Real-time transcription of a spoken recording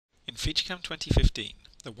FeatureCam 2015,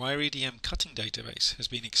 the Wire EDM cutting database has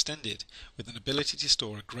been extended with an ability to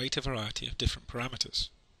store a greater variety of different parameters.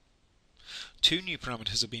 Two new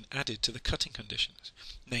parameters have been added to the cutting conditions,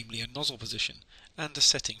 namely a nozzle position and a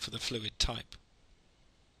setting for the fluid type.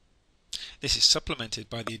 This is supplemented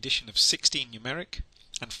by the addition of 16 numeric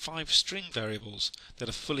and 5 string variables that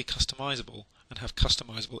are fully customizable and have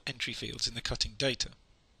customizable entry fields in the cutting data.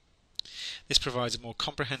 This provides a more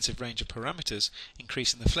comprehensive range of parameters,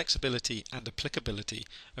 increasing the flexibility and applicability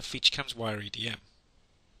of FeatureCam's Wire EDM.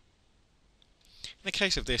 In the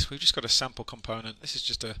case of this, we've just got a sample component. This is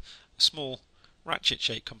just a small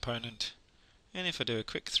ratchet-shaped component, and if I do a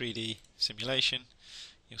quick 3D simulation,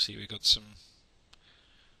 you'll see we've got some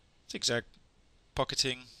zigzag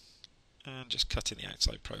pocketing and just cutting the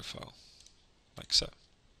outside profile, like so.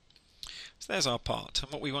 So there's our part,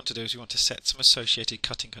 and what we want to do is we want to set some associated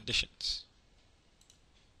cutting conditions.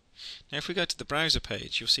 Now if we go to the browser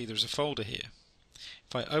page, you'll see there's a folder here.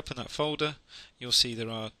 If I open that folder, you'll see there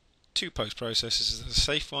are two post processes. There's a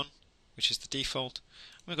safe one, which is the default,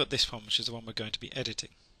 and we've got this one, which is the one we're going to be editing.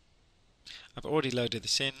 I've already loaded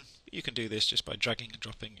this in, but you can do this just by dragging and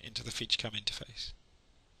dropping into the FeatureCam interface.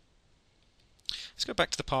 Let's go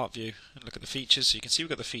back to the part view and look at the features. So you can see we've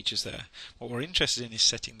got the features there. What we're interested in is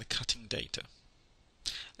setting the cutting data.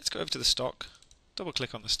 Let's go over to the stock, double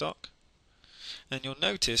click on the stock, and then you'll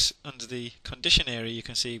notice under the condition area you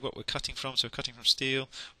can see what we're cutting from. So we're cutting from steel,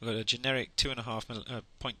 we've got a generic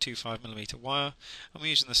 0.25mm wire, and we're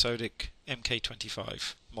using the Sodic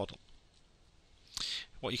MK25 model.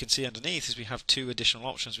 What you can see underneath is we have two additional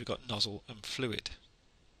options. We've got nozzle and fluid.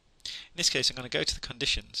 In this case I'm going to go to the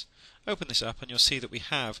conditions, open this up, and you'll see that we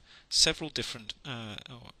have several different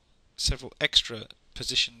several extra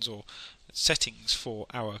positions or settings for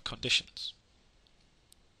our conditions.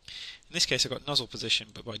 In this case I've got nozzle position,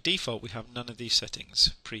 but by default we have none of these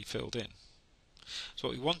settings pre-filled in. So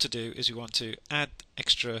what we want to do is we want to add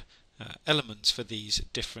extra elements for these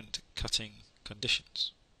different cutting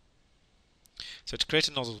conditions. So to create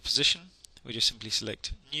a nozzle position, we just simply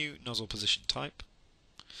select new nozzle position type.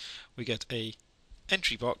 We get a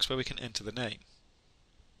entry box where we can enter the name.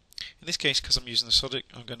 In this case, because I'm using the Sodic,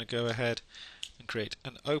 I'm going to go ahead and create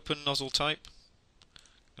an open nozzle type.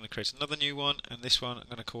 I'm going to create another new one, and this one I'm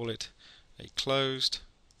going to call it a closed.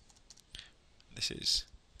 This is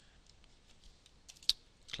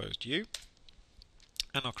closed U,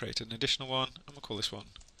 and I'll create an additional one, and we'll call this one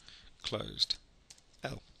closed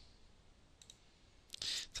L.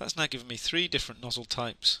 So that's now given me 3 different nozzle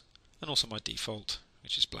types, and also my default,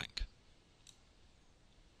 which is blank.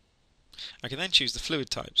 I can then choose the fluid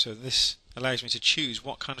type, so this allows me to choose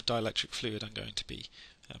what kind of dielectric fluid I'm going to be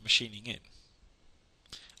machining in.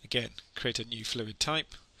 Again, create a new fluid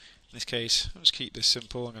type. In this case, I'll just keep this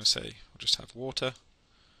simple. I'm going to say we'll just have water.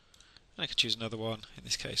 And I can choose another one. In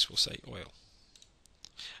this case, we'll say oil.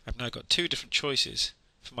 I've now got 2 different choices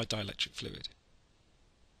for my dielectric fluid.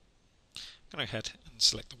 I'm going to go ahead and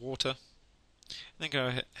select the water, and then go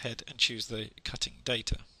ahead and choose the cutting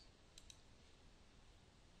data.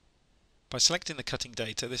 By selecting the cutting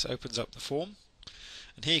data, this opens up the form,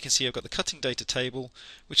 and here you can see I've got the cutting data table,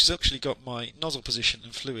 which has actually got my nozzle position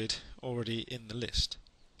and fluid already in the list.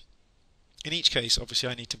 In each case, obviously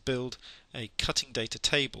I need to build a cutting data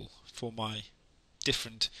table for my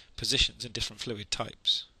different positions and different fluid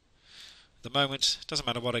types. At the moment, it doesn't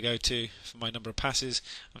matter what I go to for my number of passes,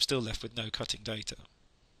 I'm still left with no cutting data.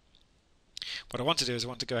 What I want to do is I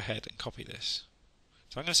want to go ahead and copy this.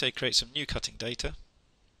 So I'm going to say create some new cutting data,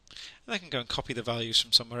 and I can go and copy the values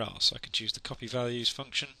from somewhere else. So I can choose the copy values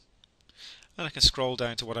function, and I can scroll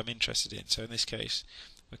down to what I'm interested in. So in this case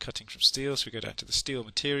we're cutting from steel, so we go down to the steel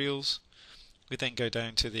materials. We then go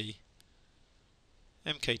down to the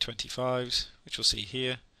MK25s, which we'll see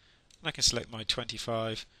here, and I can select my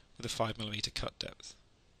 25 with a 5mm cut depth.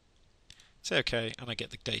 Say OK, and I get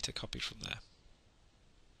the data copied from there.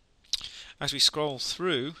 As we scroll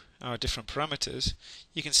through our different parameters,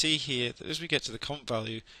 you can see here that as we get to the comp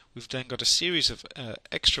value, we've then got a series of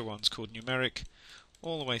extra ones called numeric,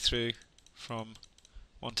 all the way through from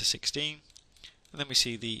 1 to 16, and then we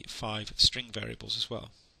see the 5 string variables as well.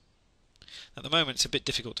 At the moment it's a bit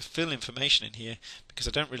difficult to fill information in here because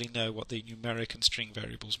I don't really know what the numeric and string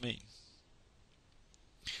variables mean.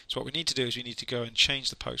 So what we need to do is we need to go and change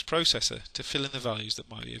the post processor to fill in the values that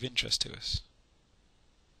might be of interest to us.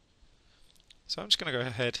 So I'm just going to go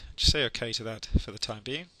ahead and just say OK to that for the time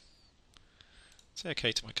being. Say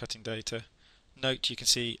OK to my cutting data. Note you can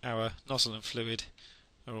see our nozzle and fluid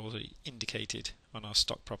are already indicated on our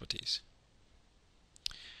stock properties.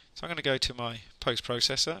 So I'm going to go to my post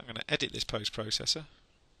processor. I'm going to edit this post processor.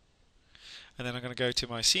 and then I'm going to go to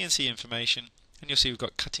my CNC information, and you'll see we've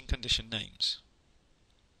got cutting condition names.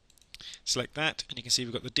 Select that, and you can see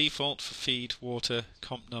we've got the default for feed, water,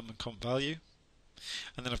 comp num and comp value,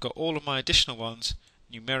 and then I've got all of my additional ones,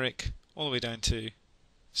 numeric, all the way down to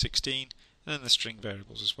 16, and then the string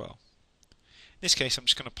variables as well. In this case I'm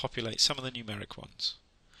just going to populate some of the numeric ones.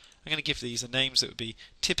 I'm going to give these the names that would be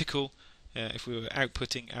typical if we were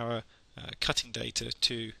outputting our cutting data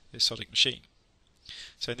to the Sodic machine.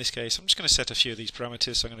 So in this case I'm just going to set a few of these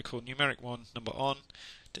parameters. So I'm going to call numeric 1 number on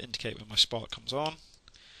to indicate when my spark comes on,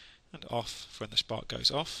 and off for when the spark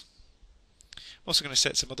goes off. I'm also going to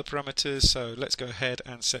set some other parameters, so let's go ahead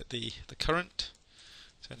and set the current.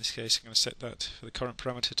 So in this case I'm going to set that for the current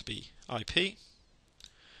parameter to be IP,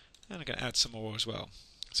 and I'm going to add some more as well.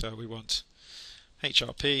 So we want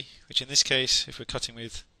HRP, which in this case, if we're cutting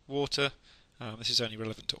with water, this is only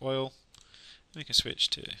relevant to oil. We can switch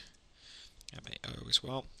to MAO as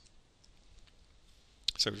well.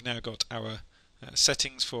 So we've now got our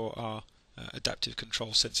settings for our adaptive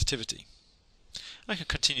control sensitivity. I can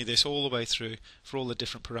continue this all the way through for all the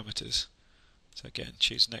different parameters. So again,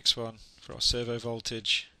 choose next one for our servo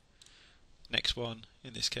voltage, next one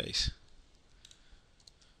in this case.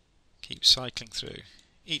 Keep cycling through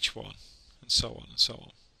each one, and so on and so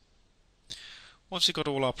on. Once we've got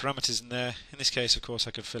all our parameters in there, in this case of course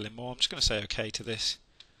I could fill in more. I'm just going to say OK to this.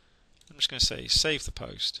 I'm just going to say save the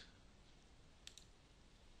post,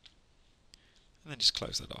 and then just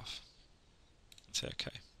close that off and say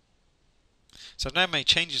OK. So I've now made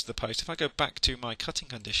changes to the post. If I go back to my cutting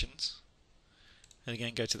conditions, and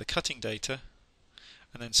again go to the cutting data,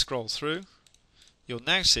 and then scroll through, you'll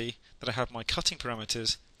now see that I have my cutting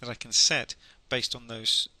parameters that I can set based on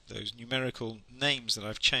those numerical names that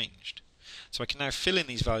I've changed. So I can now fill in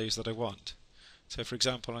these values that I want. So for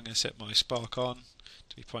example, I'm going to set my spark on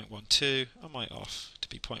to be 0.12 and my off to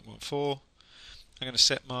be 0.14. I'm going to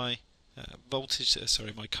set my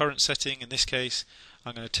my current setting. In this case,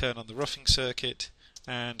 I'm going to turn on the roughing circuit,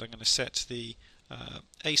 and I'm going to set the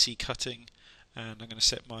AC cutting, and I'm going to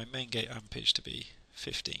set my main gate ampage to be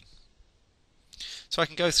 15. So I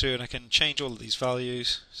can go through and I can change all of these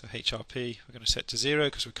values. So HRP we're going to set to 0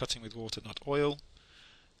 because we're cutting with water, not oil.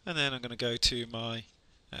 And then I'm going to go to my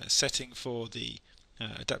setting for the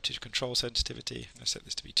adaptive control sensitivity. I'm going to set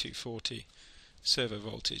this to be 240. Servo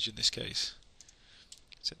voltage in this case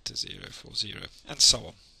set to 040, and so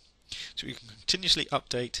on. So we can continuously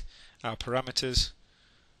update our parameters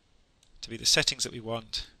to be the settings that we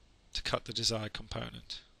want to cut the desired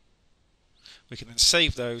component. We can then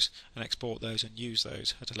save those and export those and use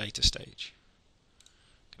those at a later stage.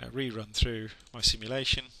 I'm going to rerun through my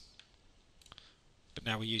simulation, but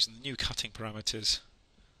now we're using the new cutting parameters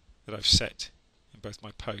that I've set in both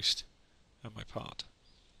my post and my part.